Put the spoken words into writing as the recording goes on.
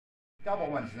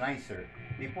Double one's nicer.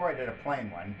 Before I did a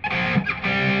plain one,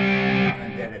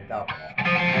 and did a double.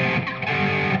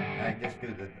 And I just do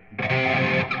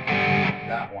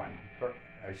that one.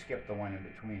 I skipped the one in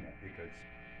between it because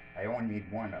I only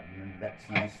need one of them, and that's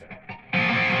nicer.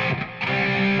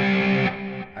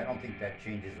 I don't think that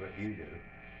changes what you do.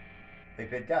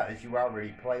 If it does, you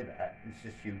already play that. It's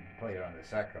just you play it on the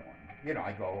second one. You know,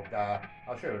 I go,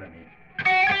 I'll show you what I mean.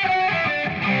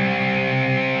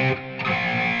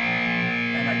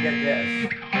 And I get this.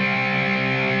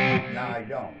 No, I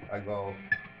don't. I go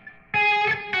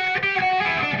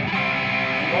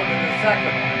to the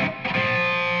second one.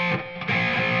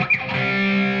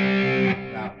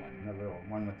 That one, the little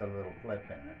one with the little flip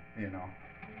in it, you know.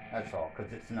 That's all,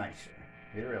 because it's nicer.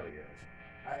 It really is.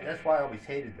 That's why I always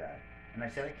hated that. And I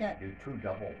said, I can't do two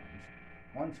double ones.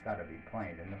 One's got to be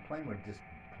plain, and the plain would just,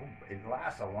 it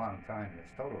lasts a long time, and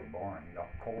it's totally boring. You know,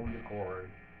 hold the chord,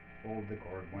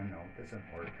 one note, doesn't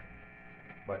work.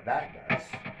 But that does.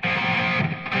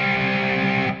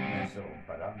 And so,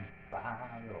 a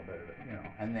little bit of it, you know,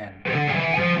 and then.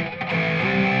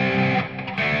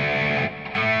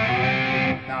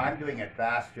 Now I'm doing it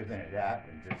faster than it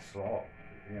happens. It's slow.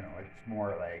 You know, it's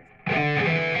more like.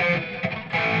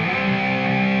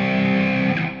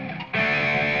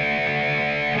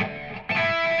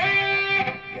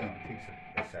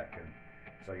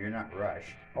 So you're not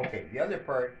rushed. Okay, the other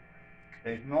part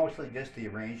is mostly just the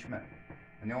arrangement.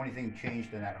 And the only thing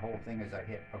changed in that whole thing is I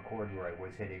hit a chord where I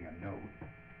was hitting a note.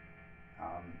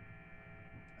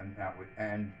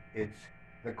 And it's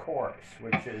the chorus,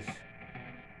 which is,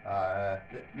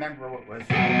 remember what was...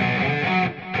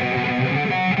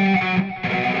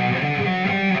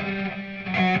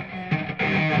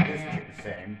 This is the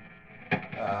same.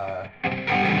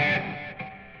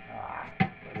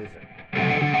 What is it?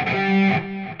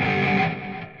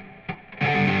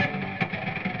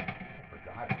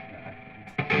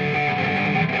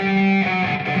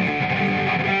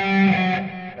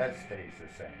 That stays the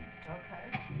same. Okay.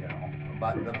 You know,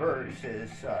 but the verse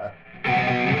is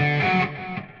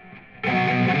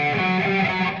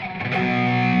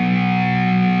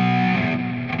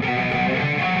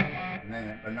and then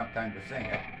enough time to sing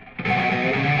it.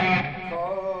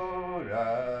 Coda.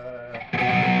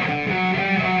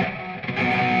 The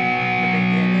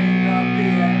beginning of the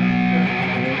end.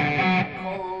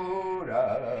 Coda.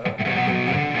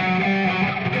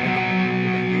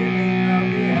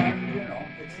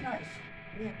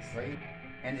 Right?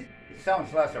 And it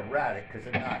sounds less erratic because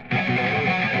it's not, you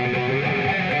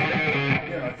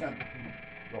know, it's not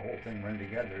the whole thing run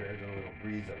together. There's a little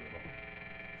breeze a little.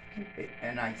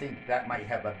 And I think that might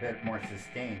have a bit more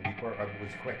sustain before it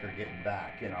was quicker getting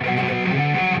back, you know.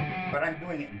 But I'm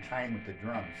doing it in time with the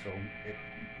drums, so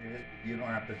you don't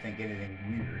have to think anything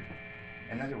weird.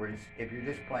 In other words, if you're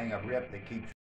just playing a riff that keeps